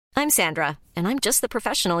I'm Sandra, and I'm just the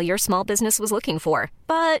professional your small business was looking for.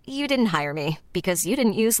 But you didn't hire me because you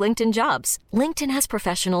didn't use LinkedIn Jobs. LinkedIn has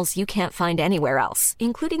professionals you can't find anywhere else,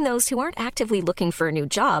 including those who aren't actively looking for a new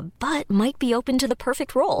job, but might be open to the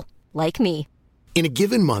perfect role, like me. In a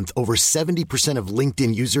given month, over 70% of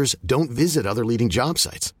LinkedIn users don't visit other leading job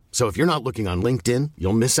sites. So if you're not looking on LinkedIn,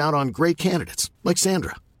 you'll miss out on great candidates like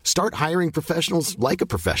Sandra. Start hiring professionals like a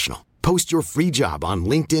professional. Post your free job on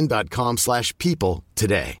linkedin.com/people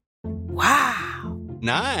today. Wow.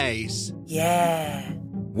 Nice. Yeah.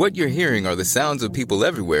 What you're hearing are the sounds of people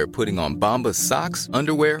everywhere putting on Bombas socks,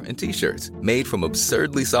 underwear, and T-shirts made from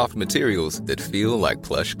absurdly soft materials that feel like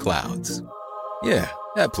plush clouds. Yeah,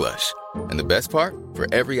 that plush. And the best part? For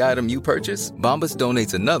every item you purchase, Bombas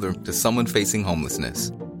donates another to someone facing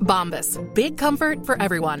homelessness. Bombas. Big comfort for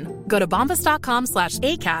everyone. Go to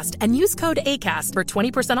bombas.com/ACAST and use code ACAST for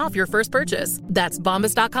 20% off your first purchase. That's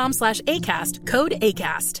bombas.com/ACAST. Code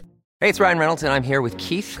ACAST. Hey, it's Ryan Reynolds, and I'm here with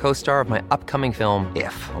Keith, co-star of my upcoming film,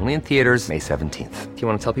 If, only in theaters May 17th. Do you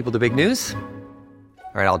want to tell people the big news?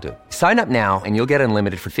 All right, I'll do it. Sign up now and you'll get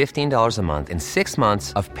unlimited for $15 a month and 6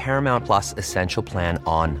 months of Paramount Plus Essential Plan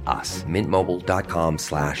on us.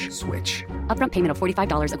 MintMobile.com/switch. Upfront payment of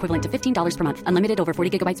 $45 equivalent to $15 per month. Unlimited over 40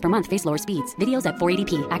 gigabytes per month. Face lower speeds. Videos at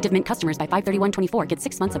 480p. Active Mint customers by 531.24 get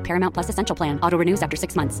 6 months of Paramount Plus Essential Plan. Auto renews after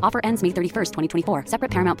 6 months. Offer ends May 31st, 2024.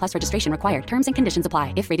 Separate Paramount Plus registration required. Terms and conditions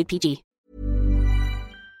apply if rated PG.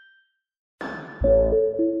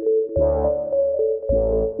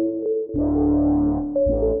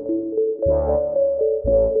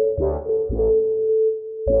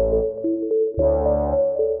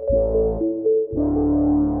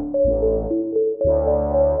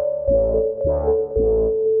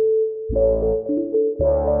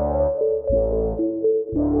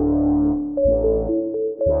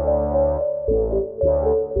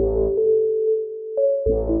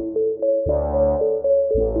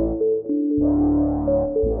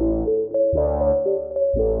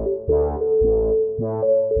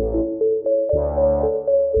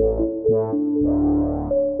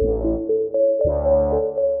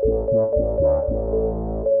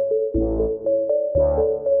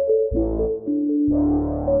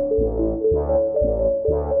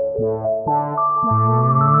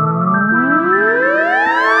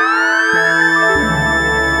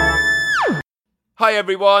 Hi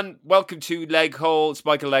everyone, welcome to Leg Hole. It's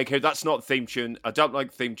Michael Legg here. That's not the theme tune. I don't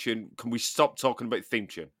like the theme tune. Can we stop talking about the theme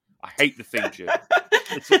tune? I hate the theme tune.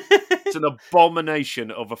 It's an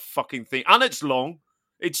abomination of a fucking theme. And it's long.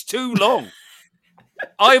 It's too long.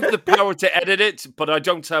 I have the power to edit it, but I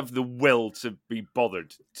don't have the will to be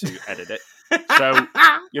bothered to edit it. So,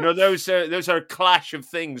 you know, those are a clash of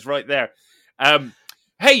things right there.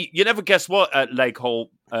 Hey, you never guess what at Leg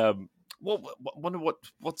Hole. What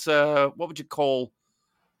would you call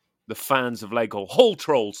the fans of Leg Hole? Hole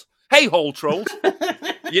trolls. Hey, hole trolls.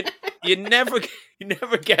 you never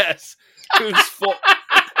guess who's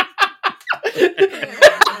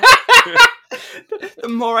The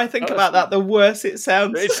more I think about that, the worse it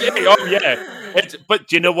sounds. But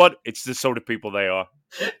do you know what? It's the sort of people they are.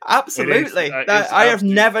 Absolutely. I have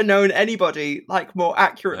never known anybody more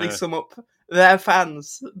accurately sum up their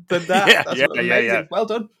fans than that. That's amazing. Yeah. Well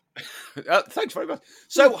done. Thanks very much.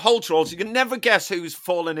 So, hole trolls, you can never guess who's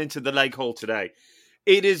fallen into the Leg Hole today.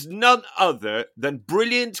 It is none other than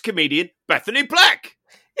brilliant comedian Bethany Black.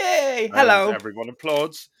 Yay! Hello. Everyone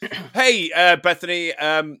applauds. Hey, Bethany,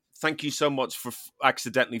 thank you so much for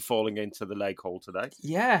accidentally falling into the Leg Hole today.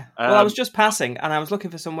 Yeah. Well, I was just passing, and I was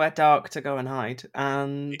looking for somewhere dark to go and hide,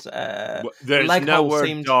 and there's Leg nowhere Hole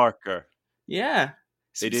seemed darker. Yeah.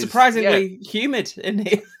 It is surprisingly humid in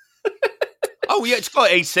here. Oh yeah, it's got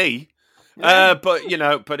AC, but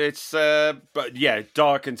it's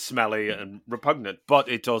dark and smelly and repugnant. But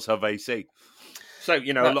it does have AC, so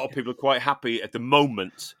a lot of people are quite happy at the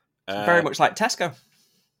moment. Very much like Tesco.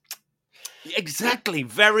 Exactly,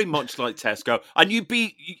 very much like Tesco. And do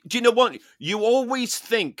you know what? You always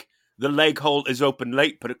think the Leg Hole is open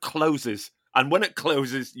late, but it closes, and when it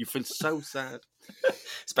closes, you feel so sad.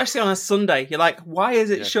 Especially on a Sunday, you're like, why is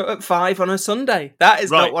it shut at 5 on a Sunday? That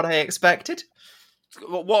is not what I expected.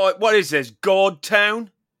 What is this? God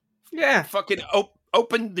Town? Yeah. Fucking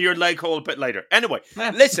open your Leg Hole a bit later. Anyway,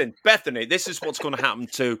 listen, Bethany, this is what's going to happen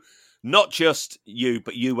to not just you,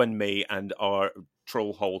 but you and me and our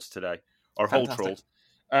troll holes today. Our hole trolls.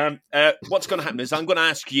 What's going to happen is I'm going to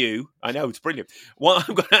ask you, I know, it's brilliant. What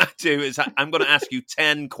I'm going to do is I'm going to ask you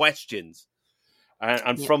 10 questions.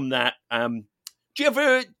 And from that, are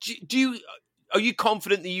you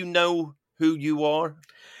confident that you know who you are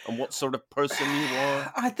and what sort of person you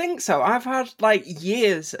are? I think so. I've had like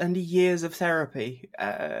years and years of therapy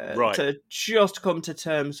to just come to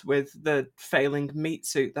terms with the failing meat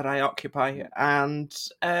suit that I occupy, and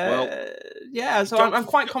so I'm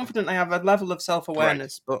quite confident I have a level of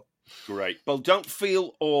self-awareness. But great. Well, don't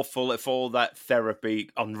feel awful if all that therapy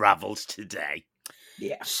unravels today.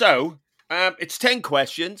 Yeah. So it's 10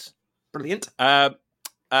 questions. Brilliant.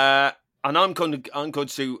 And I'm going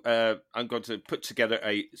to put together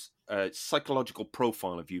a psychological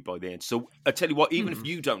profile of you by the end. So I tell you what, even if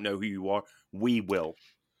you don't know who you are, we will.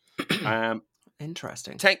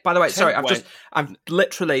 Interesting. By the way, sorry, I've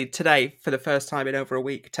literally today, for the first time in over a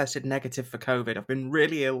week, tested negative for COVID. I've been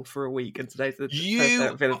really ill for a week, and today's the first day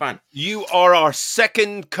I'm feeling fine. You are our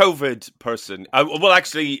second COVID person. Well,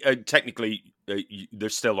 actually, technically,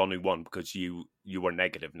 there's still only one because you were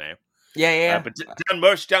negative now. Yeah. But Dan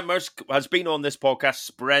Mersch has been on this podcast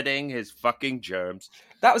spreading his fucking germs.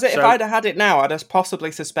 That was it. So, if I'd have had it now, I'd have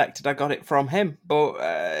possibly suspected I got it from him. But,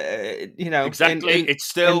 Exactly. It's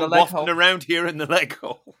still wafting around here in the leg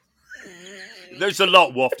hole. There's a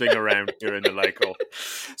lot wafting around here in the leg hole.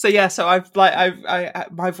 So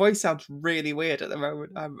my voice sounds really weird at the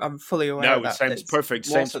moment. I'm fully aware of that. No, it sounds perfect.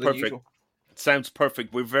 Sounds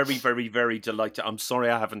perfect. We're very, very, very delighted. I'm sorry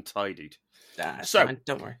I haven't tidied. Fine.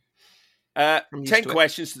 Don't worry. 10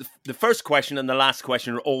 questions. The first question and the last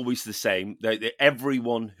question are always the same.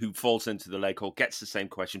 Everyone who falls into the leg hole gets the same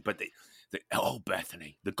question, but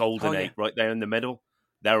Bethany, the golden eight right there in the middle,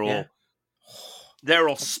 they're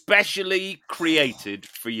all specially created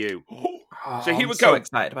for you. So here we go. So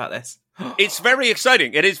excited about this. It's very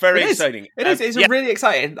exciting. It is very exciting. It is. It's really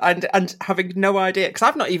exciting, and having no idea, because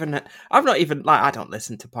I've not even like, I don't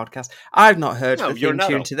listen to podcasts. I've not heard the theme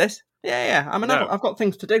tune to this. Yeah. I've got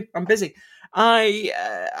things to do. I'm busy.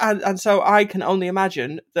 And so I can only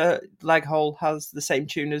imagine that Leg Hole has the same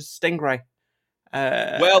tune as Stingray.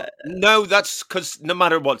 Well, no, that's because no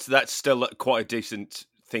matter what, that's still quite a decent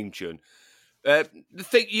theme tune.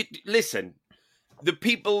 Listen, the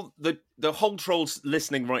people, the whole trolls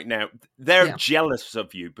listening right now, they're jealous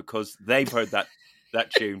of you because they've heard that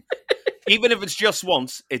tune. Even if it's just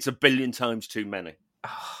once, it's a billion times too many.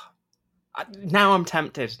 Now I'm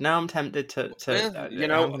tempted. to I'm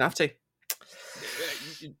gonna have to.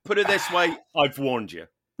 Put it this way, I've warned you.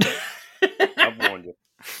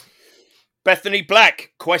 Bethany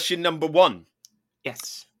Black, question number 1.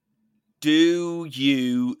 Yes. Do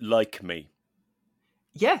you like me?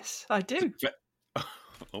 Yes, I do.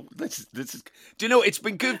 Oh, this is. Do you know? It's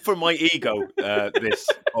been good for my ego. This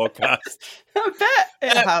podcast. I bet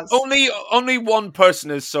it has. Only one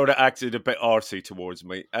person has sort of acted a bit arsey towards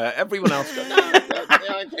me. Everyone else goes,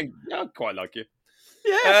 I think I quite like you.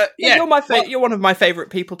 Yeah. You're one of my favourite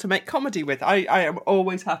people to make comedy with. I am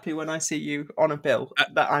always happy when I see you on a bill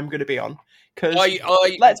that I'm going to be on. Because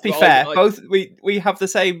let's be fair, both we have the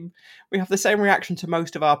same reaction to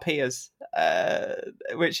most of our peers,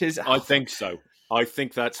 which is. I think so. I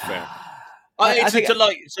think that's fair.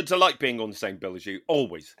 It's a delight being on the same bill as you,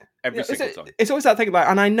 always, every single time. It's always that thing about,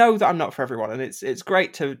 and I know that I'm not for everyone, and it's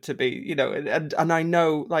great to be, and I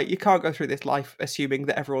know, like, you can't go through this life assuming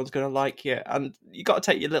that everyone's going to like you, and you got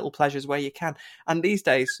to take your little pleasures where you can. And these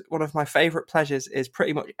days, one of my favourite pleasures is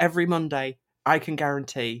pretty much every Monday, I can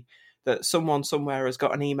guarantee that someone somewhere has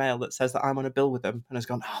got an email that says that I'm on a bill with them, and has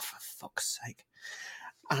gone, oh, for fuck's sake.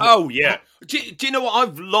 Oh, yeah. Do you know what?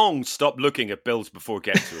 I've long stopped looking at bills before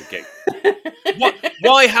getting to a gig.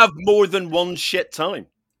 Why have more than one shit time?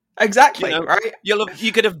 Exactly, right?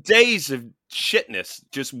 You could have days of shitness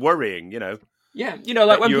just worrying, Yeah,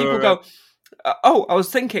 like when people go, oh, I was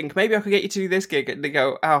thinking, maybe I could get you to do this gig. And they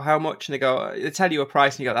go, oh, how much? And they tell you a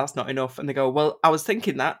price, and you go, that's not enough. And they go, well, I was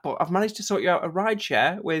thinking that, but I've managed to sort you out a ride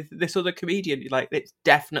share with this other comedian. You're like, it's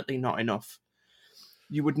definitely not enough.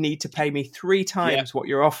 You would need to pay me 3 times what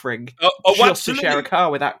you're offering just absolutely. To share a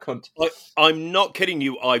car with that cunt. I'm not kidding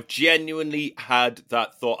you. I've genuinely had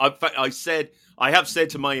that thought. I have said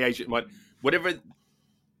to my agent, whatever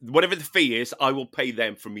the fee is, I will pay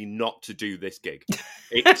them for me not to do this gig.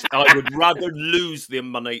 I would rather lose the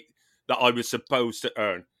money that I was supposed to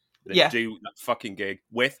earn than do that fucking gig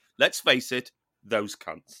with, let's face it, those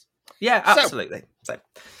cunts. Yeah, absolutely.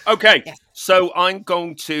 Okay, so I'm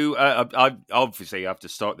going to. I obviously have to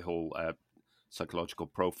start the whole psychological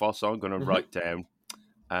profile, so I'm going to write down.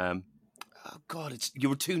 Oh God, you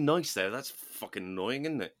were too nice there. That's fucking annoying,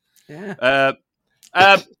 isn't it? Yeah.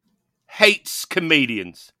 Hates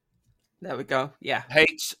comedians. There we go. Yeah.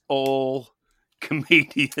 Hates all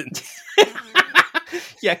comedians.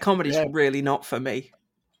 Yeah, comedy's really not for me.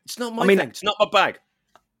 It's not my thing. It's not my bag.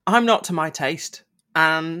 I'm not to my taste.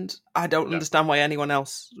 and I don't understand why anyone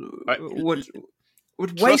else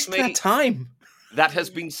would waste their time. That has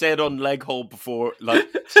been said on Leg Hole before.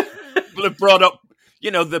 Like, people have brought up,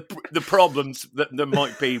 the problems that there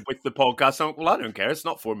might be with the podcast. Well, I don't care. It's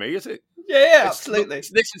not for me, is it? Yeah, absolutely.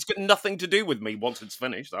 This has got nothing to do with me once it's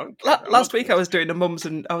finished. I don't care. Last week I was doing a mums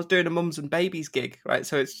and babies gig, right?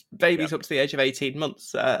 So it's babies up to the age of 18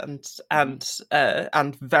 months, and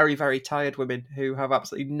very, very tired women who have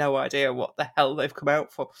absolutely no idea what the hell they've come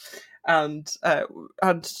out for. And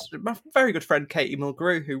my very good friend Katie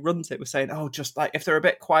Mulgrew, who runs it, was saying, "Oh, just like if they're a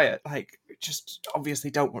bit quiet, like just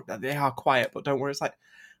obviously don't worry. They are quiet, but don't worry." It's like,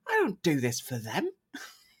 I don't do this for them.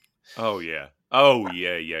 Oh yeah.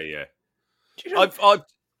 You know?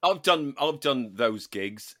 I've done those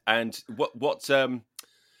gigs, and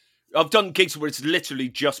I've done gigs where it's literally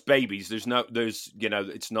just babies. There's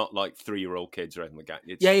it's not like 3-year-old kids or anything like that.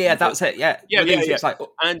 That's it. Yeah. It's like,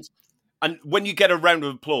 and when you get a round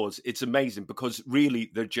of applause, it's amazing because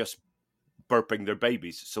really they're just burping their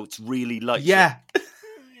babies, so it's really like it's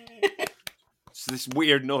this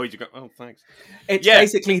weird noise. You go, oh, thanks. It's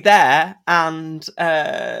basically there and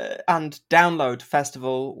Download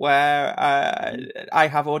Festival where I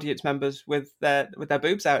have audience members with their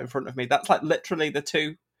boobs out in front of me. That's like literally the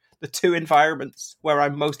two environments where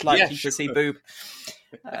I'm most likely to see boob.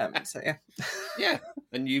 Yeah,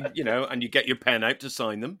 and you get your pen out to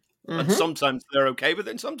sign them, and sometimes they're okay with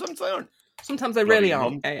it, and sometimes they aren't. Sometimes they really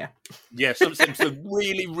aren't. Yeah. Sometimes they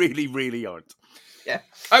really, really, really aren't. Yeah.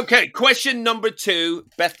 Okay, question number 2,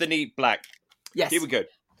 Bethany Black. Yes. Here we go.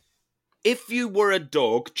 If you were a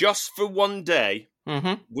dog just for one day,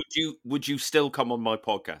 would you still come on my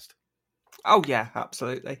podcast? Oh yeah,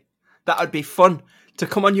 absolutely. That would be fun to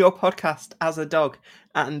come on your podcast as a dog,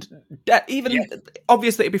 and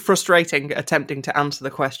obviously it'd be frustrating attempting to answer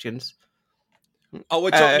the questions. Oh,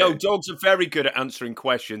 no, dogs are very good at answering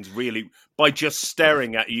questions, really, by just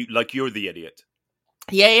staring at you like you're the idiot.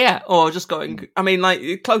 Yeah, or just going. I mean,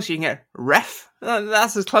 like closer you can get, ref.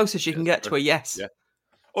 That's as close as you can get to a yes. Yeah,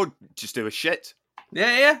 or just do a shit.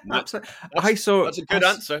 Yeah, absolutely. That's a good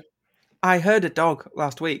answer. I heard a dog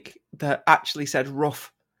last week that actually said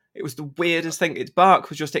rough. It was the weirdest thing. Its bark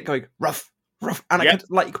was just it going rough, and I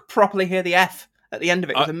could properly hear the F at the end of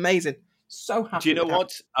it. It was amazing. So happy. Do you know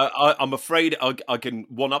what? I'm afraid I can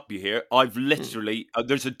one up you here. I've literally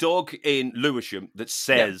there's a dog in Lewisham that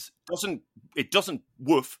says it doesn't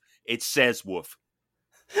woof, it says woof,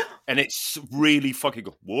 and it's really fucking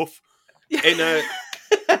woof in a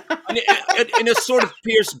sort of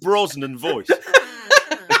Pierce Brosnan voice.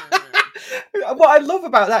 What I love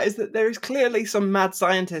about that is that there is clearly some mad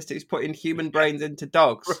scientist who's putting human brains into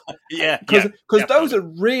dogs. Because those are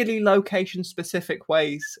really location-specific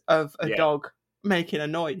ways of a dog making a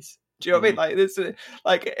noise. Do you know what I mean? Like this, do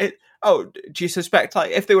you suspect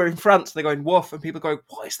if they were in France, they're going woof, and people are going,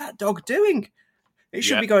 "What is that dog doing?" It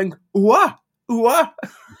should be going ooh-ah, ooh-ah.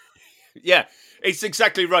 Yeah, it's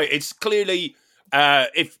exactly right. It's clearly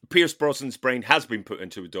if Pierce Brosnan's brain has been put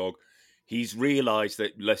into a dog, he's realised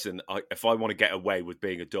that, listen, if I want to get away with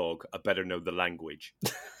being a dog, I better know the language.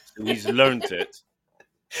 So he's learned it.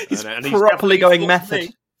 He's properly going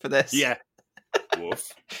method for this. Yeah.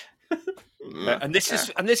 Woof. And this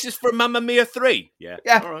is for Mamma Mia 3. Yeah.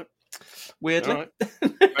 All right. Weirdly. All right.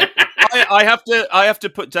 I have to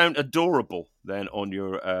put down adorable then on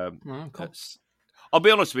your I'll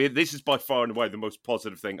be honest with you, this is by far and away the most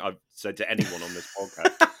positive thing I've said to anyone on this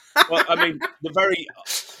podcast. Well, I mean,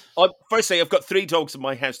 firstly, I've got 3 dogs in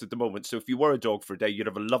my house at the moment, so if you were a dog for a day, you'd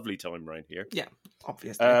have a lovely time around here. Yeah,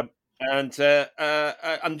 obviously. And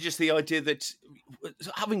just the idea that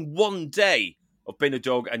having one day of being a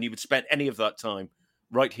dog and you would spend any of that time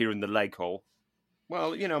right here in the leg hole,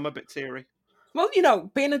 well, I'm a bit teary. Well,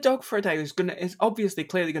 being a dog for a day is obviously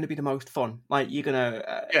clearly going to be the most fun. Like, you're going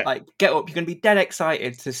to get up, you're going to be dead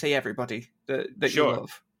excited to see everybody that you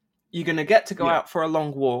love. You're going to get to go out for a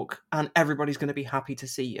long walk, and everybody's going to be happy to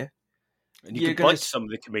see you. And you can bite some of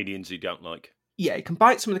the comedians you don't like. Yeah, you can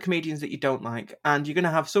bite some of the comedians that you don't like, and you're going to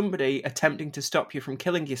have somebody attempting to stop you from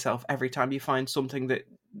killing yourself every time you find something that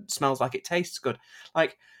smells like it tastes good.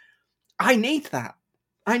 Like, I need that.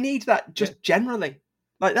 I need that just generally.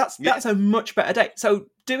 Like, that's a much better day. So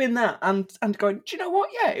doing that and going, do you know what?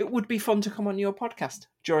 Yeah, it would be fun to come on your podcast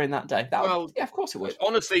during that day. Of course it would.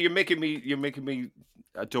 Honestly, you're making me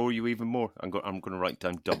adore you even more. I'm going to write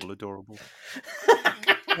down double adorable.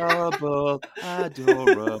 Adorable.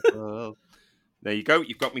 There you go.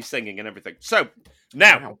 You've got me singing and everything. So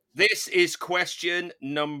now this is question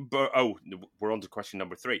number. Oh, we're on to question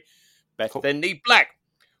number 3. Bethany Black.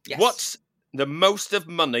 Yes. What's The most of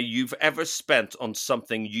money you've ever spent on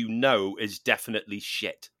something you know is definitely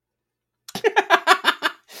shit.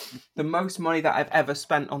 The most money that I've ever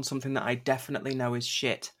spent on something that I definitely know is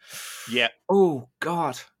shit. Yeah. Oh,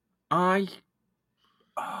 God. I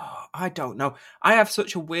don't know. I have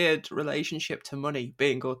such a weird relationship to money,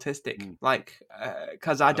 being autistic.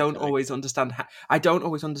 Because I don't always understand how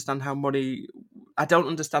money. I don't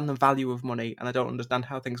understand the value of money, and I don't understand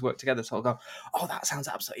how things work together. So I'll go, "Oh, that sounds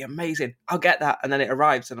absolutely amazing. I'll get that," and then it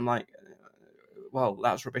arrives, and I'm like, "Well,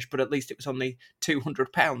 that was rubbish." But at least it was only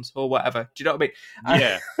 £200 or whatever. Do you know what I mean?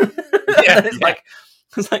 Yeah.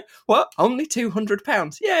 It's like, what? Only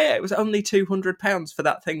 £200? Yeah, it was only £200 for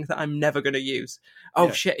that thing that I'm never going to use.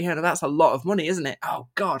 Oh, shit, that's a lot of money, isn't it? Oh,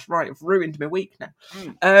 God, right, I've ruined my week now.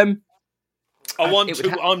 I'm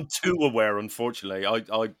too aware, unfortunately.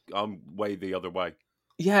 I'm way the other way.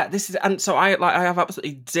 Yeah, and so I have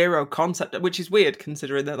absolutely zero concept, which is weird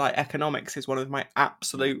considering that economics is one of my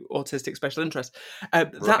absolute autistic special interests.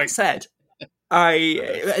 That said,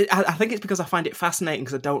 I think it's because I find it fascinating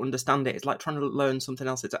because I don't understand it. It's like trying to learn something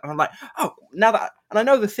else. And I'm like, oh, now that, and I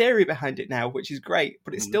know the theory behind it now, which is great,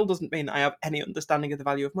 but it still doesn't mean I have any understanding of the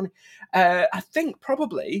value of money. I think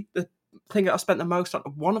probably the thing that I spent the most on,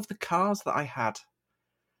 one of the cars that I had.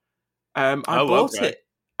 I bought it.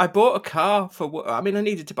 I bought a car for work. I mean, I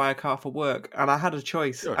needed to buy a car for work, and I had a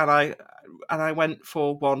choice, and I went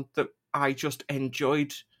for one that I just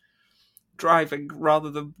enjoyed driving rather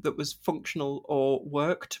than that was functional or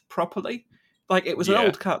worked properly. Like, it was an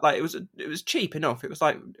old car. Like, it was cheap enough. It was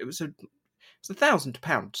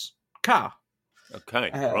 £1,000 car. Okay,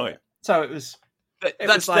 right. So it was.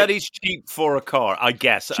 That is cheap for a car, I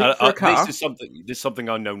guess. Cheap for a car. This is something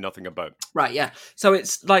I know nothing about. Right, yeah. So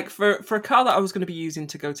it's like for a car that I was going to be using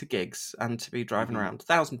to go to gigs and to be driving around,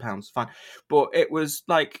 £1,000, fine. But it was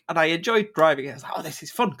like, and I enjoyed driving it. I was like, oh, this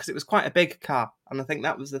is fun, because it was quite a big car, and I think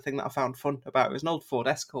that was the thing that I found fun about it. It was an old Ford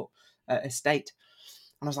Escort estate.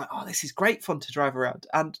 And I was like, oh, this is great fun to drive around.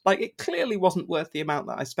 And it clearly wasn't worth the amount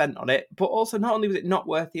that I spent on it. But also, not only was it not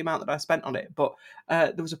worth the amount that I spent on it, but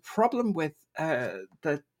there was a problem with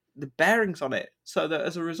the bearings on it. So that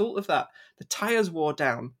as a result of that, the tyres wore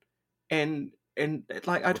down. I'd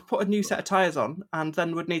put a new set of tyres on, and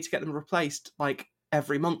then would need to get them replaced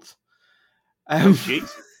every month.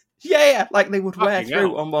 Jeez. Yeah, they would wear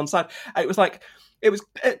through on one side. It was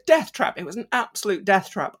a death trap. It was an absolute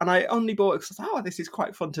death trap. And I only bought it because I was like, oh, this is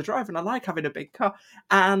quite fun to drive, and I like having a big car.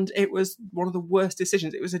 And it was one of the worst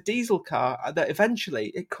decisions. It was a diesel car that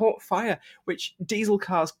eventually it caught fire, which diesel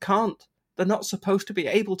cars can't. They're not supposed to be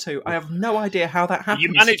able to. I have no idea how that happened.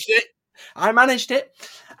 You managed it? I managed it.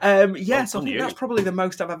 So I think you. that's probably the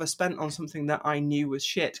most I've ever spent on something that I knew was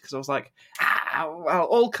shit, because I was like, well,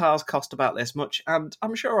 all cars cost about this much, and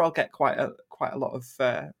I'm sure I'll get quite a lot of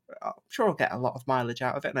mileage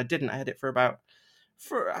out of it. And I didn't. I had it for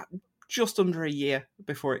just under a year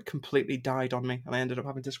before it completely died on me, and I ended up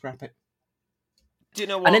having to scrap it. Do you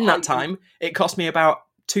know what? And in that time, it cost me about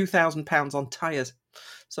 £2,000 on tyres.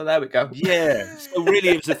 So there we go. Yeah. So really,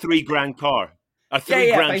 it was a $3,000 car. A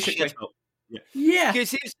 $3,000 basically. shit. Yeah.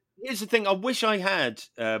 Because here's the thing. I wish I had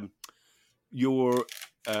your.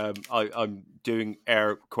 I'm doing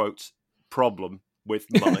air quotes problem with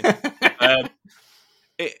money.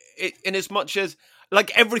 In as much as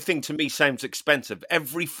everything to me sounds expensive.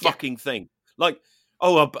 Every fucking thing. I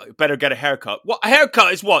better get a haircut. What, a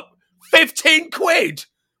haircut is what? 15 quid.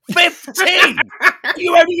 15.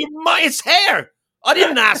 You might. It's hair. I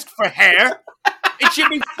didn't ask for hair. It should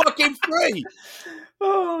be fucking free.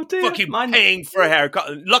 Oh dear. Fucking paying for a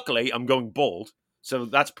haircut. Luckily, I'm going bald, so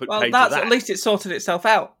that's paid to that. At least it sorted itself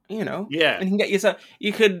out, Yeah, and you can get yourself.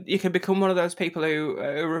 You could become one of those people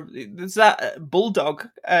who there's that bulldog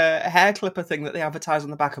hair clipper thing that they advertise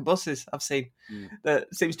on the back of buses. I've seen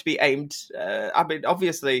that seems to be aimed. I mean,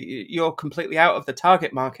 obviously, you're completely out of the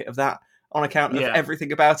target market of that on account of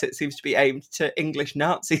everything about it seems to be aimed to English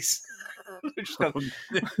Nazis.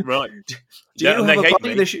 Right. Do you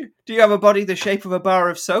have a body the shape of a bar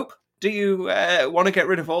of soap? Do you want to get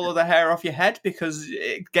rid of all of the hair off your head because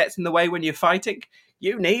it gets in the way when you're fighting?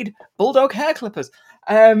 You need bulldog hair clippers.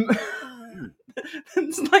 It's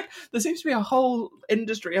there seems to be a whole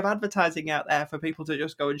industry of advertising out there for people to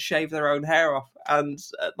just go and shave their own hair off, and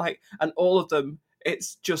all of them,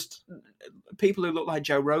 it's just people who look like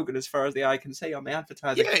Joe Rogan as far as the eye can see on the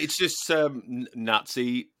advertising. Yeah, it's just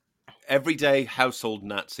Nazi. Everyday household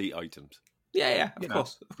Nazi items. Yeah, of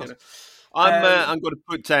course. I'm going to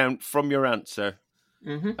put down from your answer.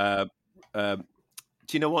 Mm-hmm. Do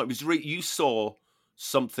you know what? It was you saw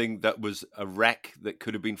something that was a wreck that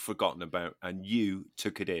could have been forgotten about, and you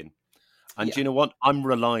took it in. And do you know what? I'm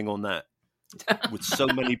relying on that. with so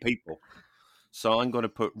many people. So I'm going to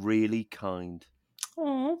put really kind.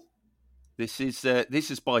 Aww. This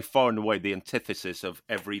is by far and away the antithesis of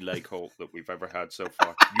every leg halt that we've ever had so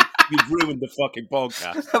far. You've ruined the fucking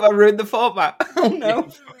podcast. Have I ruined the format? Oh no! Yeah,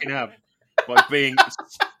 you fucking have, by being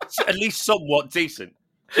at least somewhat decent.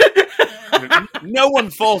 No one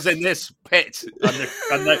falls in this pit,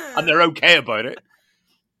 and they're okay about it.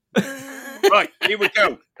 Right, here we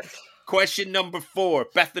go. Question number 4,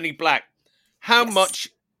 Bethany Black. How much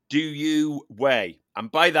do you weigh? And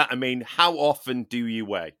by that I mean, how often do you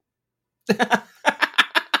weigh?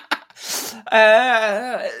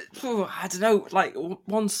 I don't know, like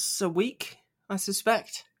once a week, I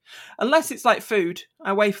suspect. Unless it's like food.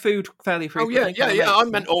 I weigh food fairly frequently. Yeah. I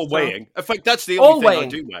meant all weighing. In fact, that's the only thing I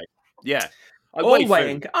do weigh. Yeah. I all weigh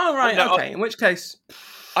weighing. Food. Oh, right, no, okay. In which case...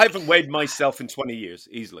 I haven't weighed myself in 20 years,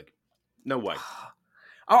 easily. No way.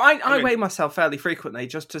 I weigh myself fairly frequently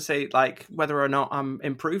just to see like whether or not I'm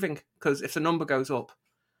improving. Because if the number goes up...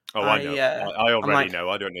 Oh, I know. I already know.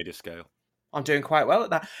 I don't need a scale. I'm doing quite well at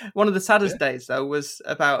that. One of the saddest days, though, was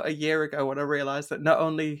about a year ago when I realised that not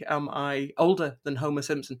only am I older than Homer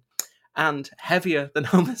Simpson and heavier than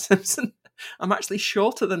Homer Simpson, I'm actually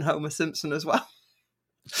shorter than Homer Simpson as well.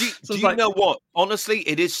 Do you know what? Honestly,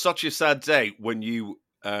 it is such a sad day when you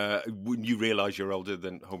realise you're older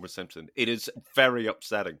than Homer Simpson. It is very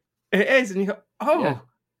upsetting. It is, and you go,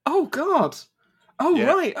 oh God. Oh,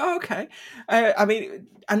 yeah. Right. Oh, okay. I mean,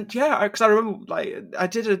 and yeah, because I remember, like, I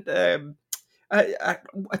did a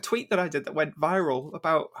tweet that I did that went viral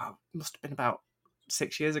about, it must have been about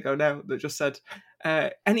 6 years ago now, that just said,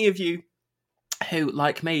 any of you who,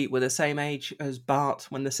 like me, were the same age as Bart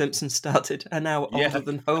when The Simpsons started are now older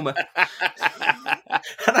than Homer.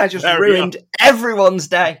 And I just ruined everyone's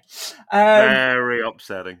day. Very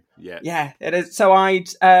upsetting. Yeah. Yeah, it is. So I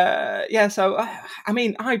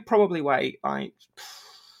mean, I probably weigh like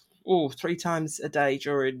 3 times a day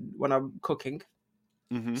when I'm cooking.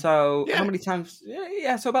 Mm-hmm. So how many times?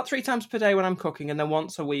 Yeah, so about 3 times per day when I'm cooking, and then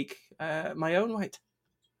once a week, my own weight.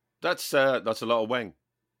 That's a lot of weighing.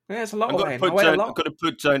 Yeah, it's a lot of weighing. I'm going to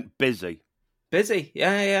put down busy. Busy,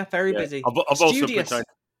 yeah, very busy. I've also put down.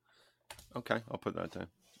 Okay, I'll put that down.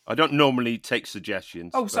 I don't normally take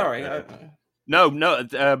suggestions. Oh, sorry.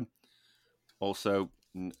 No. Also,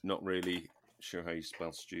 not really sure how you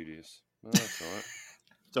spell studious. No, that's all right.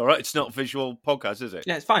 It's all right. It's not a visual podcast, is it?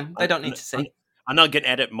 Yeah, it's fine. They don't need to see. And I can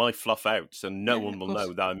edit my fluff out, so no one will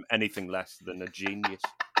know that I'm anything less than a genius.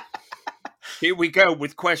 Here we go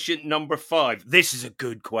with question number 5. This is a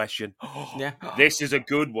good question. Yeah. This is a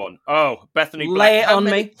good one. Oh, Bethany Black. Lay it on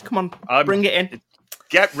me. Come on, bring it in.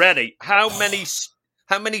 Get ready. How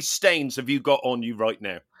many stains have you got on you right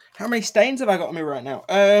now? How many stains have I got on me right now?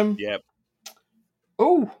 Yeah.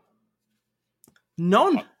 Oh,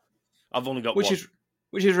 none. I've only got one.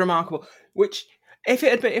 Which is remarkable. Which,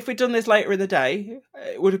 if we'd done this later in the day,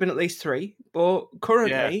 it would have been at least 3. But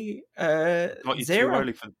currently, got you 0. Too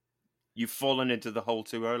early you've fallen into the hole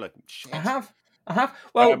too early. Shit. I have.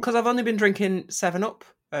 Well, because I've only been drinking 7-Up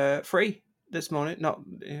free this morning.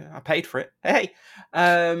 I paid for it. Hey,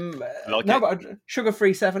 but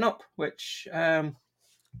sugar-free 7-Up, which okay.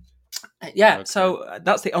 So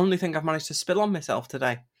that's the only thing I've managed to spill on myself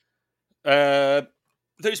today.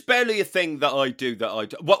 There's barely a thing that I do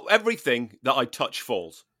well, everything that I touch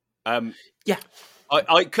falls. Yeah.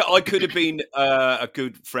 I could have been a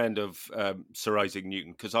good friend of Sir Isaac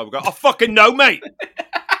Newton, because I would go, I fucking know, mate.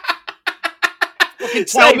 Fucking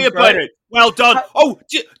tell me about it. Well done.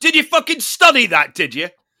 Did you fucking study that, did you?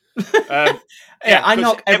 I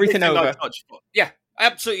knock everything over. Yeah,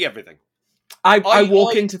 absolutely everything. I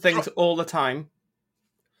walk into things all the time.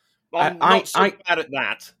 I'm not so bad at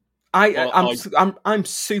that. I'm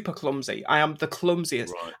super clumsy. I am the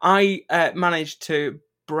clumsiest. Right. I managed to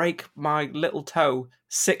break my little toe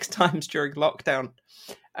 6 times during lockdown,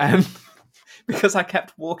 because I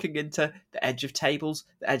kept walking into the edge of tables,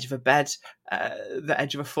 the edge of a bed, the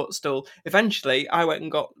edge of a footstool. Eventually, I went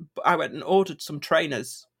and ordered some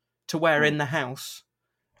trainers to wear in the house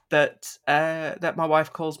that my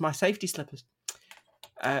wife calls my safety slippers.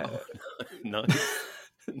 Nice.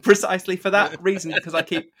 Precisely for that reason, because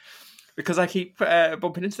I keep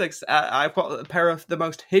bumping into things. I've got a pair of the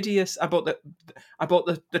most hideous. I bought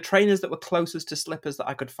the trainers that were closest to slippers that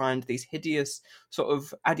I could find. These hideous sort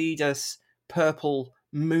of Adidas purple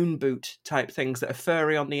moon boot type things that are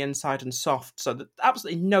furry on the inside and soft, so that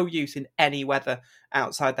absolutely no use in any weather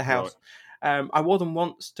outside the house. I wore them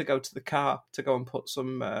once to go to the car to go and put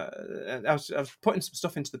some. I was putting some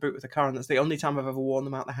stuff into the boot of the car, and that's the only time I've ever worn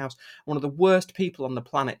them out of the house. One of the worst people on the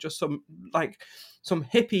planet, just some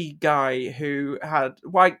hippie guy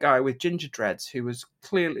white guy with ginger dreads who was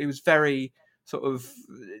very sort of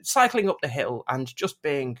cycling up the hill and just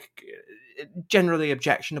being generally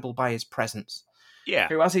objectionable by his presence. Yeah.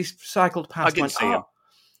 Who, as he cycled past, I can see him.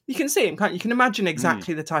 You can see him, can't you? You can imagine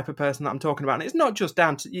exactly the type of person that I'm talking about. And it's not just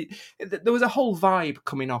down to... there was a whole vibe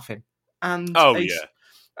coming off him. And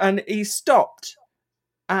and he stopped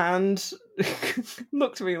and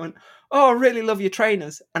looked at me and went, "Oh, I really love your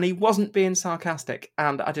trainers." And he wasn't being sarcastic.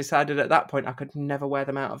 And I decided at that point I could never wear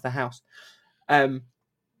them out of the house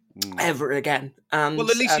ever again. And well,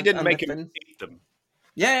 at least you didn't make him eat them.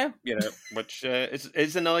 Yeah. You know, which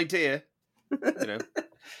is an idea. You know.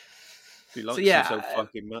 He likes you so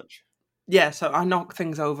fucking much. Yeah, so I knock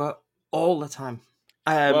things over all the time.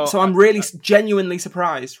 So I'm really genuinely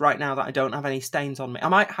surprised right now that I don't have any stains on me. I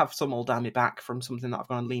might have some all down my back from something that I've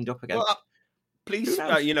gone and leaned up against. Well, please,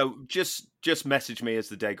 just message me as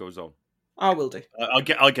the day goes on. I will do.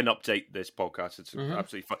 I can update this podcast. It's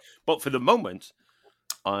absolutely fine. But for the moment,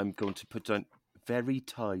 I'm going to put down very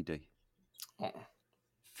tidy. Oh.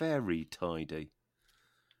 Very tidy.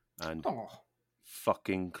 And...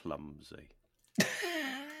 fucking clumsy. There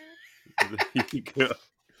you go.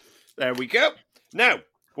 There we go. Now,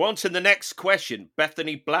 on to the next question.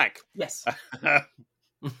 Bethany Black. Yes. Right.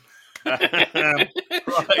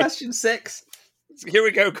 Question 6. Here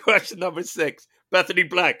we go. Question number 6. Bethany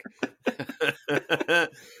Black.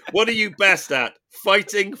 What are you best at?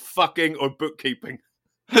 Fighting, fucking, or bookkeeping?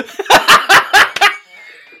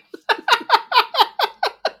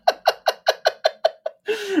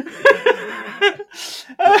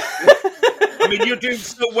 I mean, you're doing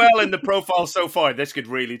so well in the profile so far. This could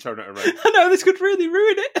really turn it around. I know, this could really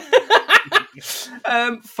ruin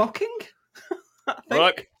it. Fucking?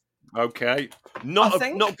 Right. Okay. Not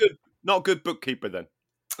good bookkeeper then.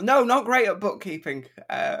 No, not great at bookkeeping.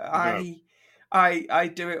 I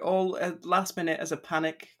do it all at last minute as a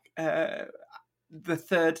panic. The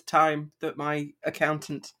third time that my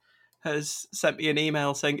accountant has sent me an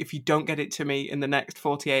email saying, if you don't get it to me in the next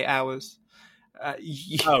 48 hours,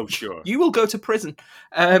 you will go to prison.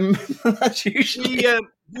 That's usually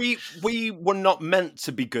we were not meant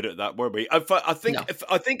to be good at that, were we? I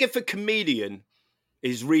think if a comedian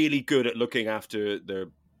is really good at looking after their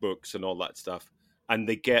books and all that stuff, and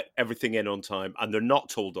they get everything in on time, and they're not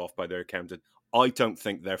told off by their accountant, I don't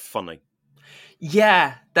think they're funny.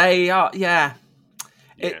 Yeah, they are. Yeah.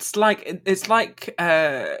 It's like that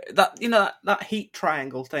that heat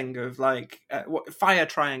triangle thing of fire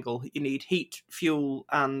triangle. You need heat, fuel,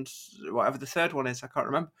 and whatever the third one is. I can't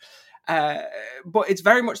remember. But it's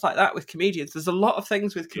very much like that with comedians. There's a lot of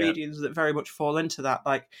things with comedians that very much fall into that.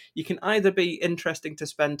 Like, you can either be interesting to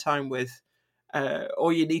spend time with,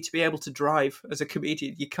 or you need to be able to drive as a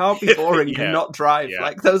comedian. You can't be boring and not drive. Yeah.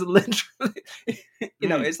 Like, those are literally,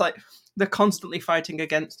 it's like they're constantly fighting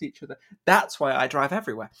against each other. That's why I drive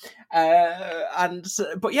everywhere.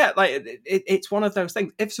 But yeah, like it's one of those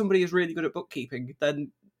things. If somebody is really good at bookkeeping,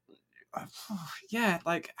 then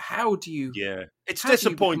like, how do you? Yeah, it's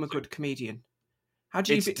disappointing. Become a good comedian. How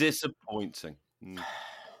do you? It's disappointing. Yeah.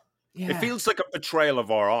 It feels like a betrayal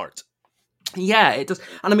of our art. Yeah, it does.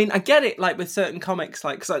 And I mean, I get it, like, with certain comics,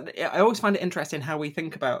 like, because I always find it interesting how we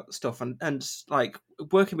think about stuff, and like,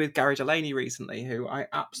 working with Gary Delaney recently, who I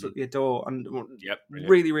absolutely adore, and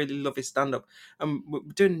really, really love his stand-up. And we're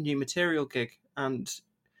doing a new material gig, and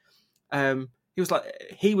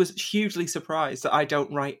he was hugely surprised that I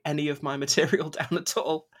don't write any of my material down at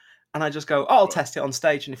all. And I just go, I'll test it on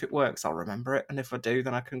stage, and if it works, I'll remember it. And if I do,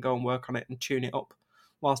 then I can go and work on it and tune it up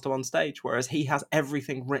whilst I'm on stage. Whereas he has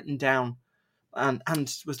everything written down. And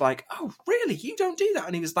was like, "Oh, really? You don't do that?"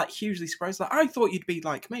 And he was like hugely surprised. Like, I thought you'd be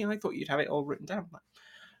like me. I thought you'd have it all written down. Like,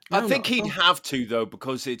 I think he'd have to, though,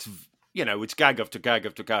 because it's it's gag after gag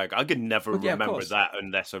after gag. I could never remember that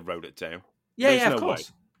unless I wrote it down. Yeah,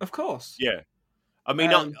 of course. Yeah, I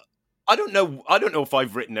mean, I don't know. I don't know if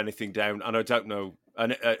I've written anything down, and I don't know.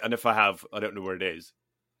 And if I have, I don't know where it is.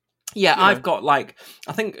 Yeah, I've got I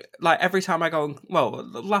think every time I go.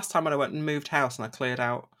 The last time when I went and moved house and I cleared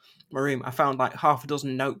out my room, I found like half a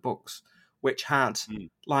dozen notebooks which had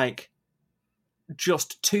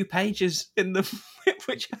just 2 pages in them.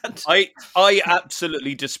 Which had... I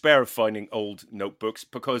absolutely despair of finding old notebooks,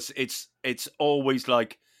 because it's always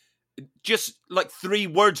just 3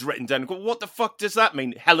 words written down. What the fuck does that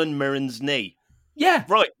mean? Helen Mirren's knee. Yeah.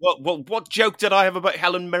 Right. What joke did I have about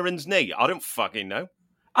Helen Mirren's knee? I don't fucking know.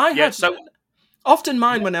 Often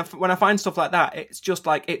mine, when I find stuff like that, it's just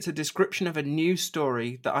like it's a description of a news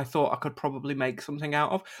story that I thought I could probably make something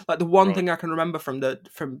out of. Like the one thing I can remember from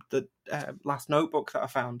the last notebook that I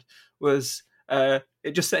found was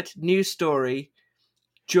it just said news story.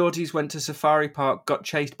 Geordies went to safari park, got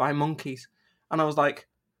chased by monkeys, and I was like,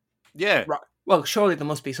 yeah, right. Well, surely there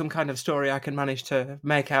must be some kind of story I can manage to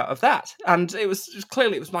make out of that. And it was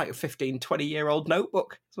like a 15, 20-year-old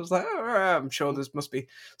notebook. So I was like, oh, I'm sure there must be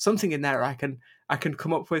something in there I can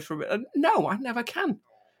come up with from it. And no, I never can.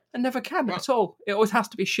 I never can at all. It always has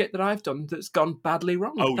to be shit that I've done that's gone badly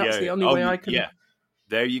wrong. That's the only way I can. Yeah.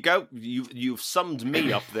 There you go. You've summed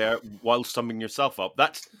me up there while summing yourself up.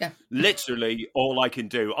 That's literally all I can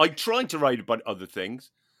do. I tried to write about other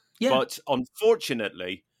things, but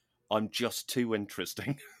unfortunately, I'm just too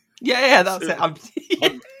interesting. Yeah, that's it. I'm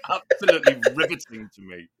absolutely riveting to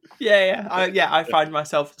me. I find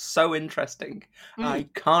myself so interesting. I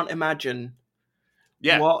can't imagine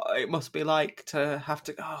what it must be like to have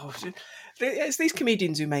to. Oh, it's these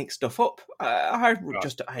comedians who make stuff up.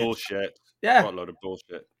 Bullshit. Yeah, what a load of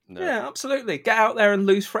bullshit. No. Yeah, absolutely. Get out there and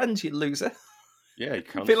lose friends, you loser. Yeah, you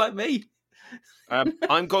can't be like me.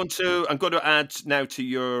 I'm going to add now to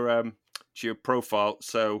your profile.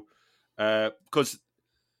 So. Because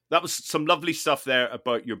that was some lovely stuff there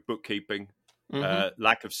about your bookkeeping,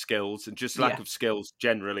 lack of skills, and just lack of skills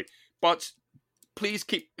generally. But please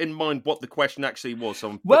keep in mind what the question actually was.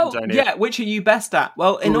 So which are you best at?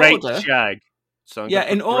 Well, in great order, shag. So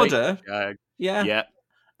in order, shag.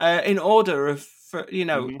 In order of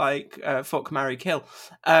fuck, marry, kill.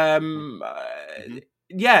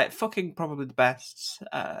 Yeah, fucking probably the best.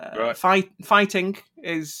 Fighting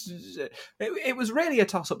is. It was really a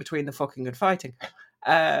toss up between the fucking and fighting.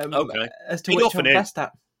 As to which I'm best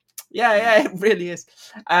at. Yeah, it really is.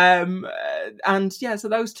 So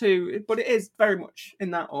those two, but it is very much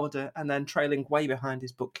in that order, and then trailing way behind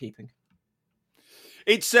is bookkeeping.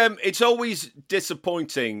 It's always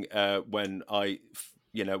disappointing when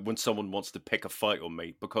when someone wants to pick a fight on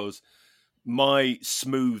me, because my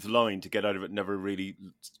smooth line to get out of it never really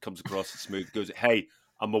comes across as smooth. It goes, hey,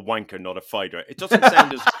 I'm a wanker, not a fighter. It doesn't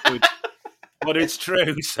sound as good, but it's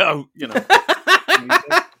true. So,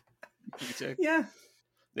 Yeah.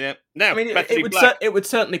 Now, I mean, Bethany Black. It would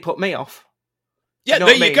certainly put me off. Yeah,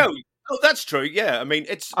 there you go. Oh, that's true. Yeah, I mean,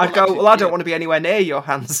 it's. I don't want to be anywhere near your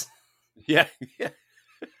hands. Yeah.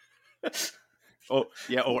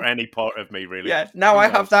 Or any part of me, really. Yeah. Now I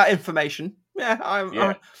have that information. I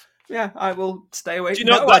will stay away.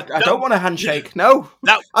 I don't want a handshake. No,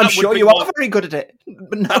 I'm sure you are very good at it.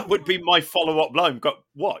 But no. That would be my follow-up line. Got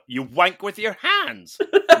what? You wank with your hands?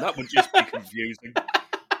 That would just be confusing.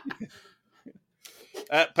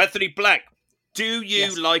 Bethany Black, do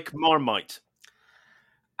you like Marmite?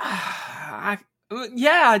 I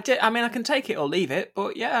did. I mean, I can take it or leave it,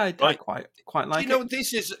 but I quite like it.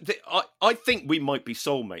 This is. I think we might be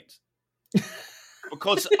soulmates.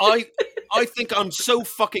 Because I think I'm so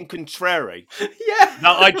fucking contrary. Yeah.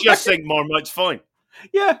 That I just think Marmite's fine.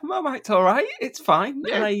 Yeah, Marmite's all right. It's fine.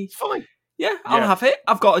 Yeah, it's fine. Yeah, I'll have it.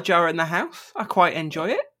 I've got a jar in the house. I quite enjoy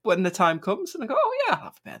it when the time comes, and I go, oh yeah, I'll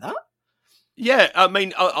have a bit of that. Yeah, I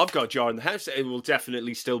mean, I've got a jar in the house. It will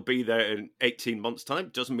definitely still be there in 18 months'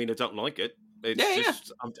 time. Doesn't mean I don't like it.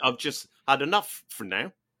 I've just had enough for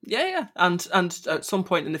now. Yeah. And at some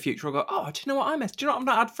point in the future, I'll go, oh, do you know what I missed? Do you know what I've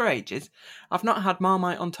not had for ages? I've not had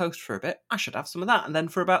Marmite on toast for a bit. I should have some of that. And then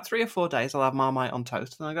for about 3 or 4 days, I'll have Marmite on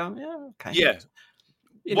toast. And I go, yeah, okay. Yeah.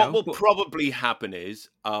 What will probably happen is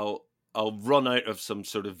I'll run out of some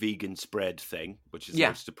sort of vegan spread thing, which is the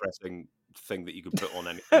most depressing thing that you could put on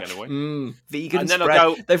anything anyway. Vegan and then spread.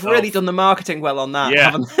 I'll go, They've really done the marketing well on that,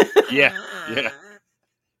 haven't they?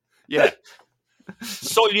 Yeah.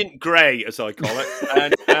 Soylent Grey, as I call it,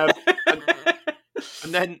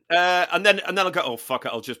 and then I'll go, oh fuck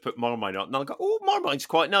it, I'll just put Marmite on, and I'll go, oh, Marmite's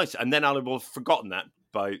quite nice, and then I'll have forgotten that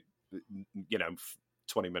by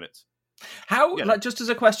 20 minutes. How, just as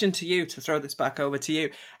a question to you, to throw this back over to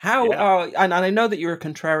you, and I know that you're a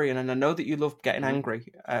contrarian, and I know that you love getting angry,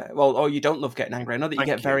 or you don't love getting angry. I know that you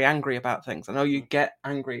get very angry about things. I know you get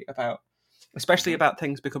angry about. Especially about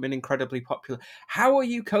things becoming incredibly popular. How are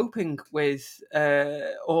you coping with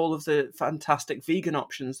all of the fantastic vegan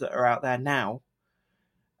options that are out there now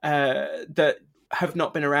that have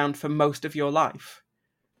not been around for most of your life?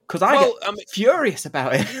 Because I get furious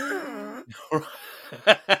about it.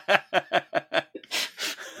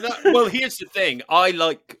 Well, here's the thing.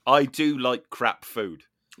 I do like crap food.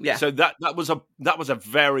 Yeah. So that was a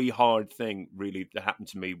very hard thing, really, that happened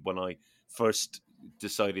to me when I first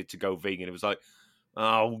decided to go vegan. It was like,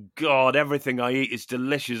 oh god, everything I eat is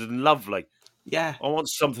delicious and lovely. Yeah. I want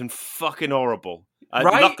something fucking horrible.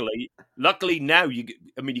 Right? Luckily now you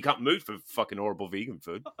can't move for fucking horrible vegan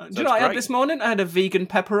food. Do you know what I had this morning? I had a vegan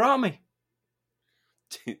pepperami.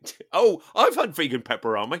 Oh, I've had vegan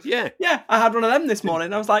pepperami. Yeah. Yeah, I had one of them this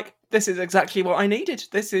morning. I was like, this is exactly what I needed.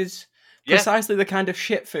 This is precisely the kind of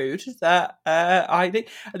shit food that I need.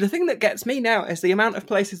 And the thing that gets me now is the amount of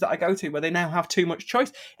places that I go to where they now have too much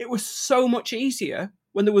choice. It was so much easier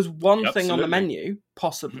when there was one thing on the menu,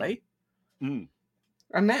 possibly. Mm.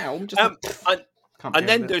 And now I'm just and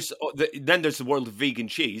then there's the world of vegan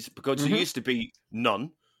cheese, because there used to be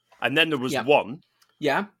none, and then there was one.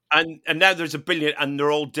 Yeah. And now there's a billion, and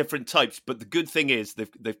they're all different types. But the good thing is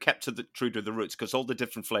they've kept true to the roots, because all the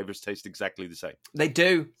different flavors taste exactly the same. They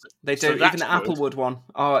do. They do. So Even the Applewood one.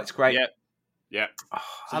 Oh, it's great. Yeah. Oh,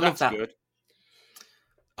 So I love that. Good.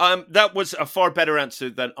 That was a far better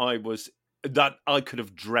answer than that I could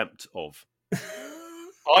have dreamt of.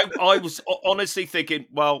 I was honestly thinking,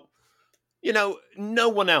 well, no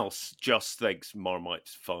one else just thinks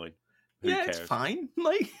Marmite's fine. Who cares? It's fine.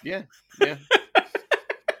 Like, yeah.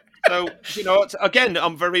 So, again,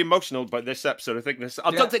 I'm very emotional about this episode.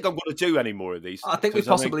 I don't think I'm going to do any more of these. I think we've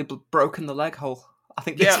possibly broken the leg hole. I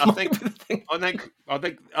think. I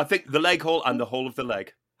think the leg hole and the whole of the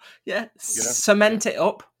leg. Yeah, cement it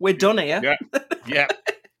up. We're done here. Yeah.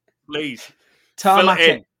 Please. Tarmac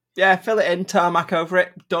it. Yeah, fill it in. Tarmac over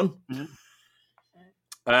it. Done.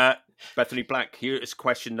 Mm-hmm. Bethany Black, here is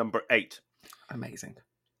question number 8. Amazing.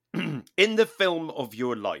 In the film of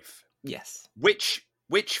your life, yes, which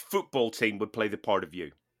football team would play the part of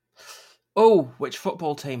you? Oh, which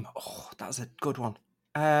football team? Oh, that's a good one.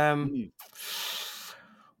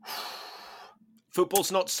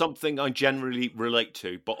 Football's not something I generally relate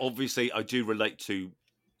to, but obviously I do relate to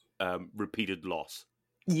repeated loss.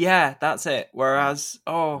 Yeah, that's it. Whereas,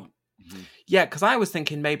 because I was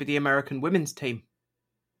thinking maybe the American women's team.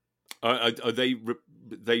 Are they?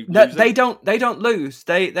 No, they don't lose.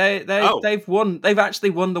 They've won. They've actually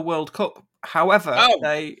won the World Cup. However,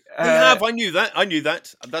 they have. I knew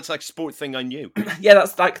that. That's like a sport thing I knew. Yeah,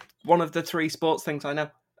 that's like one of the 3 sports things I know.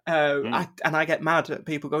 I get mad at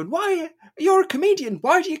people going, "Why? You're a comedian.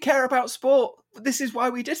 Why do you care about sport? This is why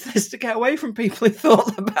we did this, to get away from people who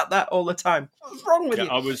thought about that all the time. What's wrong with you?"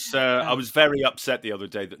 I was very upset the other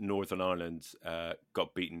day that Northern Ireland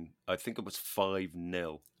got beaten. I think it was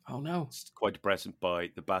 5-0. Oh no! It's quite depressing by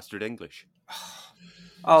the bastard English.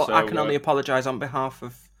 I can only apologise on behalf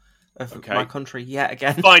of my country yet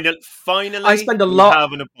again. Finally, I spend a lot.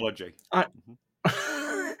 Have an apology.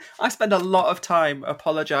 I spend a lot of time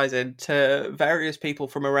apologising to various people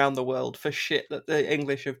from around the world for shit that the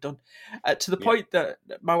English have done. To the point that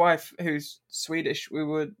my wife, who's Swedish, we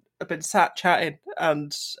would have been sat chatting,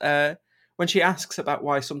 and when she asks about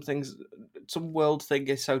why some world thing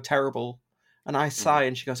is so terrible, and I sigh,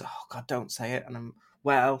 and she goes, "Oh God, don't say it," and I'm,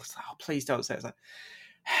 please don't say it. It's like,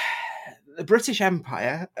 the British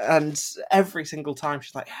Empire, and every single time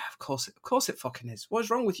she's like, "Yeah, of course it fucking is.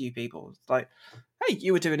 What's wrong with you people?" It's like, "Hey,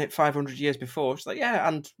 you were doing it 500 years before." She's like, "Yeah,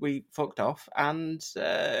 and we fucked off, and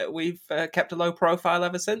we've kept a low profile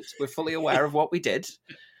ever since. We're fully aware of what we did,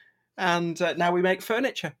 and now we make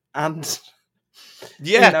furniture." And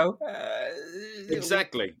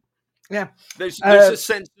exactly. Yeah, there's a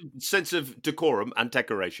sense of decorum and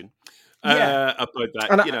decoration. About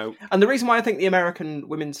that, and the reason why I think the American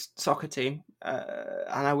women's soccer team,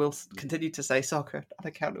 and I will continue to say soccer on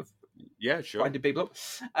account of winding people up.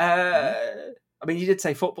 I mean, you did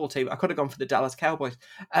say football team. I could have gone for the Dallas Cowboys.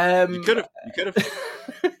 You could have.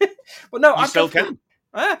 But no, I still can.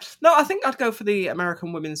 No, I think I'd go for the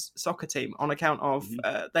American women's soccer team on account of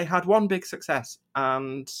they had one big success,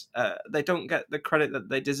 and they don't get the credit that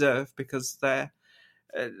they deserve because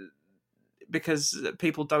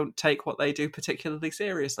people don't take what they do particularly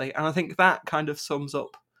seriously. And I think that kind of sums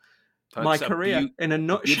up my career in a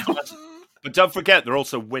nutshell. But don't forget, they're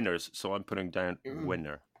also winners, so I'm putting down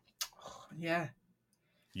winner. Yeah.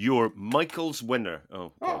 You're Michael's winner.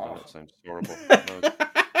 Oh, God, that sounds horrible.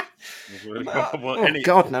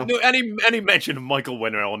 God, no. Any mention of Michael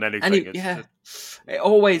Winner on anything. It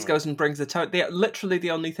always goes and brings the tone. Literally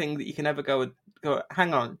the only thing that you can ever go,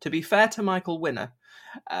 hang on, to be fair to Michael Winner,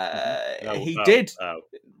 he did,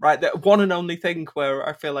 right, the one and only thing where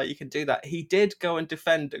I feel like you can do that, he did go and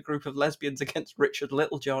defend a group of lesbians against Richard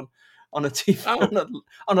Littlejohn on a TV,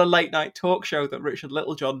 on a late night talk show that Richard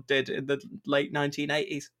Littlejohn did in the late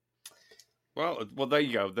 1980s. Well, there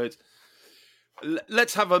you go.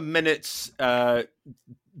 Let's have a minute's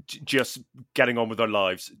just getting on with our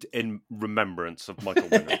lives in remembrance of Michael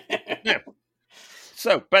Winner. Yeah.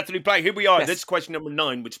 So, Bethany Black, here we are. Yes. This is question number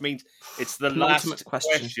 9, which means it's the last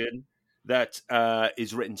question that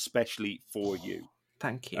is written specially for you.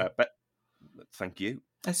 Thank you. Thank you.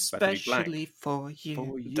 Especially for you.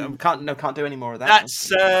 For you. Can't do any more of that.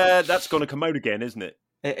 That's going to come out again, isn't it?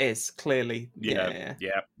 It is clearly. Yeah.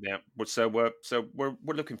 So we're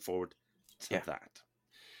looking forward to that.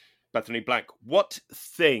 Bethany Black, what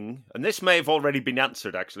thing? And this may have already been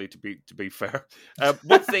answered, actually. To be fair,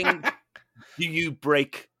 what thing do you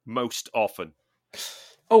break most often?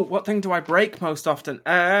 Oh, what thing do I break most often?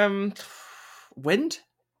 Wind.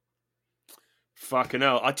 Fucking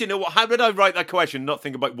hell! Do you know what? How did I write that question? And not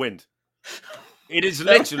think about wind. It is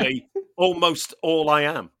literally almost all I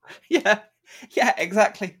am. Yeah,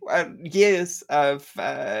 exactly. Years of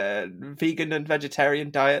vegan and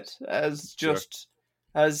vegetarian diet has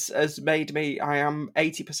made me. I am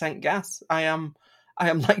 80% gas. I am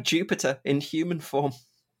like Jupiter in human form.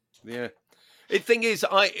 Yeah. The thing is,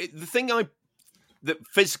 the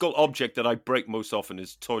physical object that I break most often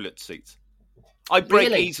is toilet seats. I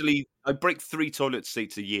break easily. I break 3 toilet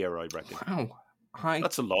seats a year, I reckon. Wow.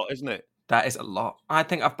 That's a lot, isn't it? That is a lot. I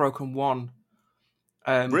think I've broken 1.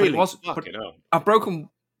 Really? I've broken...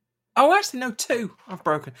 Oh, actually, no, 2 I've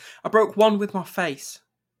broken. I broke 1 with my face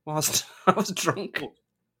whilst I was drunk. Oh,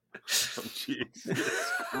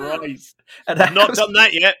 Jesus Christ. I've not done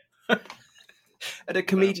that yet. At a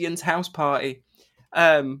comedian's house party.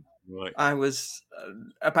 Right. I was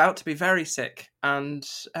about to be very sick, and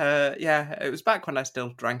it was back when I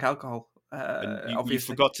still drank alcohol. You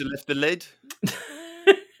forgot to lift the lid?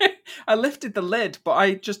 I lifted the lid, but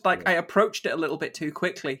I just I approached it a little bit too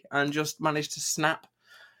quickly and just managed to snap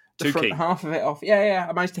the front half of it off. Yeah,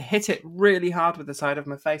 I managed to hit it really hard with the side of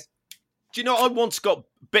my face. Do you know, I once got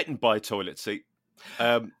bitten by a toilet seat.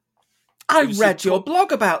 I read your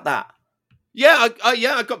blog about that. Yeah,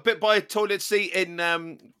 I got bit by a toilet seat in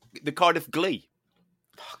the Cardiff Glee.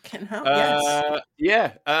 Fucking hell, yes.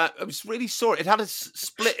 Yeah, it was really sore. It had a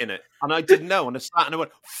split in it, and I didn't know. And I sat and I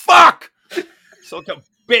went, fuck! So I got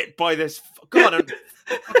bit by this. God, and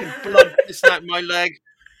fucking blood pissing out my leg.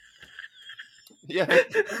 Yeah.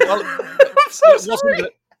 Well,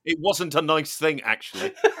 it wasn't a nice thing,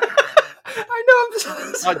 actually. I know, I'm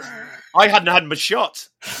so sorry. I hadn't had my shot.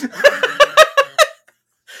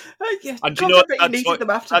 And you know what?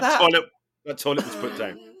 That toilet was put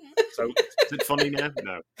down. So is it funny now?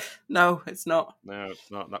 No, it's not. No,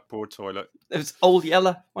 it's not. That poor toilet. It was old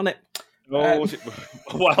Yeller, wasn't it? Was it?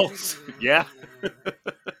 Well, yeah.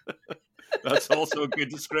 That's also a good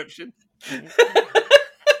description.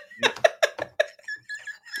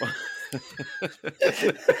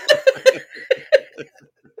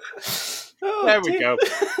 There we go.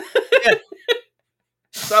 Yeah.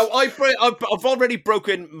 So I've already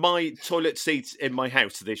broken my toilet seats in my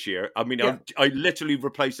house this year. I mean, I literally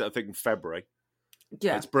replaced it, I think, in February.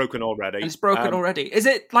 Yeah, it's broken already. And it's broken already. Is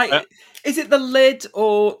it is it the lid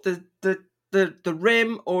or the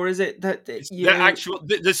rim, or is it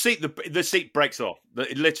the seat? The seat breaks off.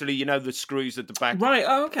 Literally, you know, the screws at the back. Right.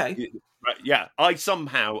 Oh, okay. Yeah, I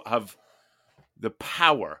somehow have the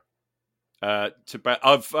power.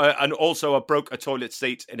 And also I broke a toilet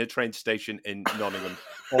seat in a train station in Nottingham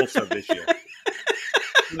also this year.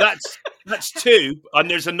 That's 2, and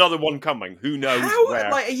there's another one coming. Who knows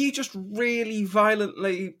where? Are you just really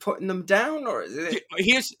violently putting them down, or is it?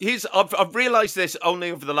 Here's I've realised this only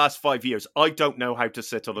over the last 5 years. I don't know how to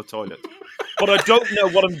sit on a toilet, but I don't know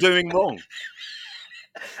what I'm doing wrong.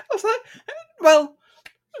 I was like, well,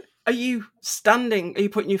 are you standing? Are you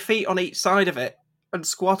putting your feet on each side of it and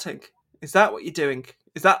squatting? Is that what you're doing?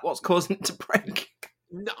 Is that what's causing it to break?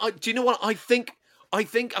 No, do you know what? I think I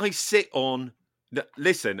sit on...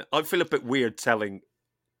 Listen, I feel a bit weird telling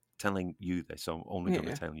you this, so I'm only going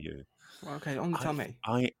to tell you. Well, okay, only tell me.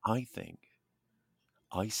 I think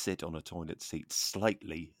I sit on a toilet seat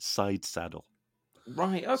slightly side saddle.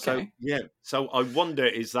 Right, okay. So I wonder,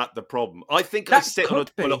 is that the problem? I think I sit on a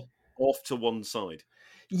toilet off to one side.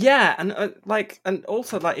 Yeah, and and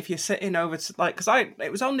also if you're sitting over to because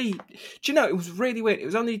it was only, do you know, it was really weird. It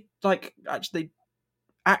was only actually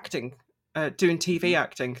acting, doing TV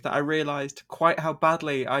acting, that I realised quite how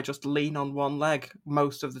badly I just lean on one leg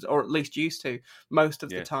most of or at least used to most of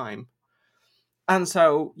the time. And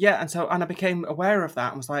so I became aware of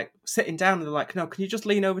that and was like sitting down, and they're like, no, can you just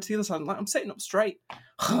lean over to the other side? I'm like, I'm sitting up straight,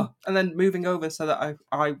 and then moving over so that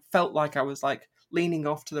I felt like I was leaning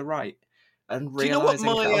off to the right. And realising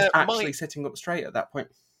that I was actually sitting up straight at that point.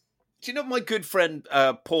 Do you know what my good friend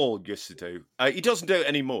Paul used to do? He doesn't do it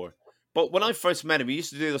anymore. But when I first met him, he used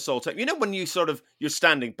to do this all the time. You know when you're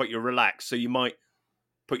standing, but you're relaxed, so you might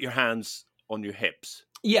put your hands on your hips.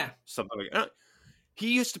 Yeah. Something like that.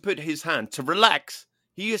 He used to put his hand, to relax,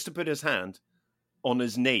 he used to put his hand on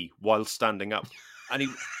his knee while standing up. And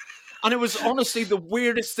it was honestly the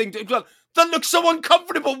weirdest thing. That looks so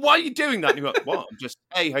uncomfortable. Why are you doing that? And he went, what? I'm just,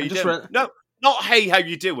 hey, how you doing? No, not hey, how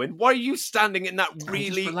you doing? Why are you standing in that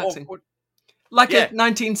really awkward... Like a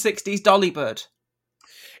 1960s dolly bird.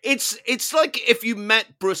 It's like if you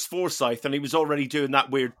met Bruce Forsyth and he was already doing that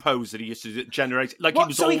weird pose that he used to generate. Like he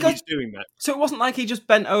was always doing that. So it wasn't like he just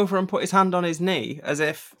bent over and put his hand on his knee as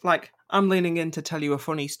if, like, I'm leaning in to tell you a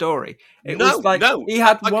funny story. It was like he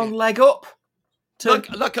had one leg up. Like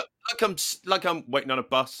I'm waiting on a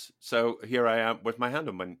bus, so here I am with my hand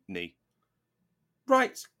on my knee.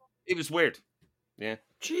 Right. It was weird. Yeah.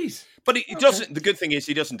 Jeez. But he doesn't. The good thing is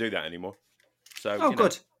he doesn't do that anymore. So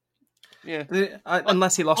good. Yeah.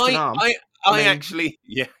 Unless he lost an arm. I actually,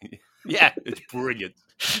 yeah, it's brilliant.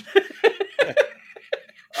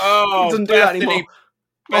 Oh, he doesn't do that anymore.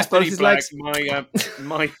 Bethany Black, legs.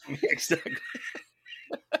 my exactly.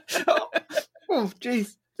 Oh,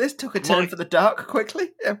 jeez. This took a turn for the dark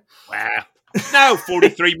quickly. Yeah. Wow. No,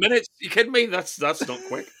 43 minutes. You kidding me? That's not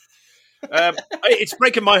quick. It's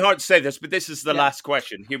breaking my heart to say this, but this is the last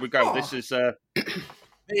question. Here we go. Oh.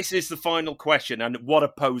 This is the final question, and what a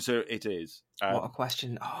poser it is. What a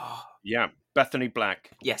question. Oh. Yeah. Bethany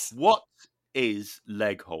Black. Yes. What is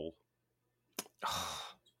leg hole?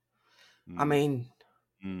 I mean,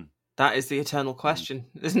 that is the eternal question,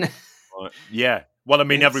 isn't it? Yeah. Well, I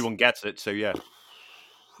mean, everyone gets it, so yeah.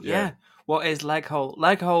 Yeah. What is leg hole?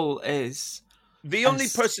 Leg hole is... The only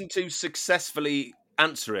person to successfully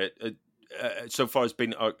answer it so far has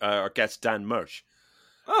been our guest, Dan Mursh.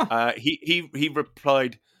 Oh. He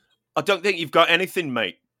replied, I don't think you've got anything,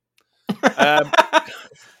 mate.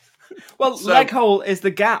 Well, leg hole is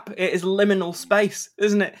the gap. It is liminal space,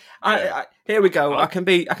 isn't it? Here we go. I can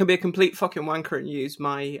be a complete fucking wanker and use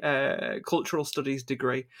my cultural studies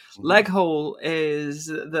degree. Leg hole is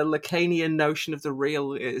the Lacanian notion of the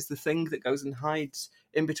real. It is the thing that goes and hides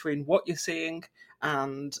in between what you're seeing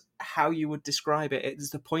and how you would describe it. It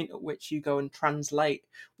is the point at which you go and translate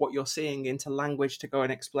what you're seeing into language to go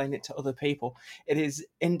and explain it to other people. It is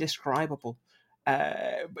indescribable.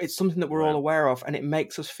 It's something that we're all aware of, and it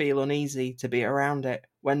makes us feel uneasy to be around it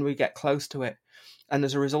when we get close to it. And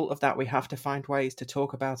as a result of that, we have to find ways to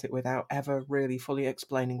talk about it without ever really fully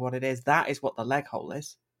explaining what it is. That is what the leg hole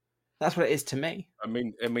is. That's what it is to me. I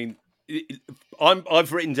mean,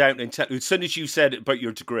 I've written down as soon as you said about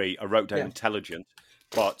your degree, I wrote down intelligent,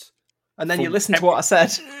 and then you listened to what I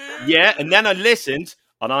said. Yeah, and then I listened,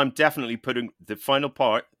 and I'm definitely putting the final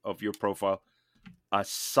part of your profile, a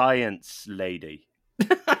science lady.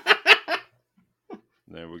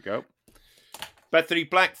 There we go. Bethany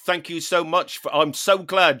Black, thank you so much. I'm so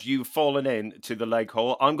glad you've fallen in to the leg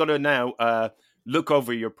hole. I'm going to now look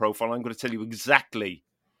over your profile. I'm going to tell you exactly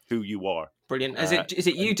who you are. Brilliant. Is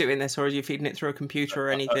it you doing this, or are you feeding it through a computer or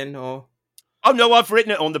anything? Or oh no, I've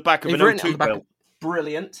written it on the back of an O2 bill.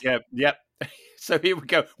 Brilliant. Yeah. So here we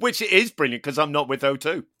go. Which is brilliant because I'm not with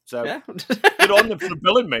O2. So good on them for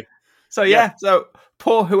billing me. So so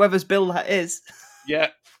poor whoever's bill that is. Yeah.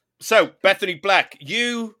 So Bethany Black,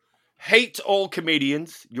 you hate all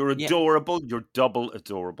comedians. You're adorable. You're double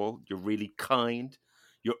adorable. You're really kind.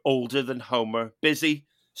 You're older than Homer. Busy,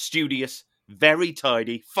 studious, very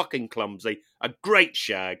tidy, fucking clumsy, a great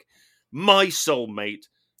shag, my soulmate.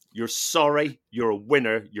 You're sorry, you're a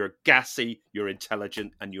winner, you're gassy, you're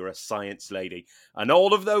intelligent, and you're a science lady. And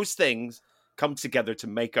all of those things come together to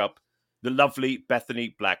make up the lovely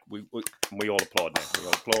Bethany Black. We all applaud now. We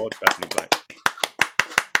all applaud Bethany Black.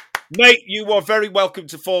 Mate, you are very welcome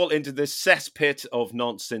to fall into this cesspit of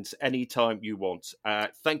nonsense anytime you want.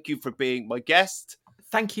 Thank you for being my guest.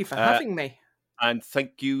 Thank you for having me. And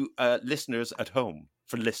thank you, listeners at home,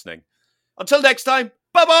 for listening. Until next time,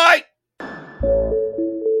 bye-bye!